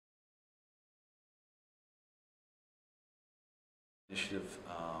Initiative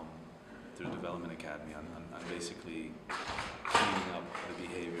through Development Academy on basically cleaning up the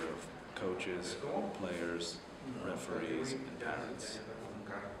behavior of coaches, players, referees, and parents.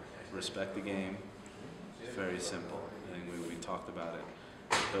 Respect the game. It's very simple. I think we talked about it.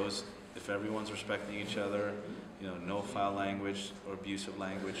 If everyone's respecting each other, no foul language or abusive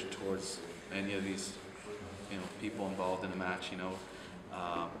language towards any of these, people involved in the match.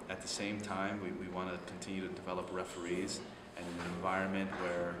 At the same time, we want to continue to develop referees and an environment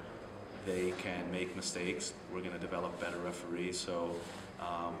where they can make mistakes. We're going to develop better referees. So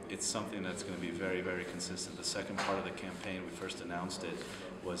it's something that's going to be very, very consistent. The second part of the campaign, we first announced it,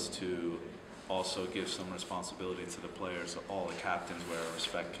 was to also give some responsibility to the players. So all the captains wear a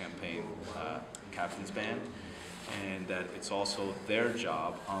Respect campaign captain's band, and that it's also their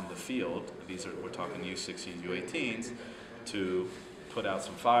job on the field. We're talking U16s, U18s, to put out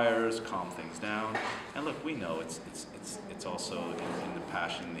some fires, calm things down. And look, we know it's also in the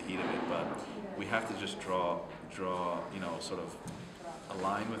passion, in the heat of it, but we have to just draw, sort of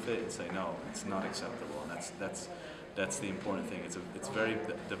align with it and say, no, it's not acceptable. And that's the important thing. It's very,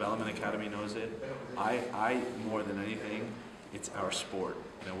 the Development Academy knows it. I more than anything, it's our sport.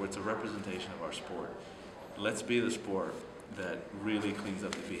 It's a representation of our sport. Let's be the sport that really cleans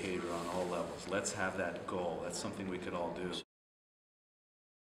up the behavior on all levels. Let's have that goal. That's something we could all do.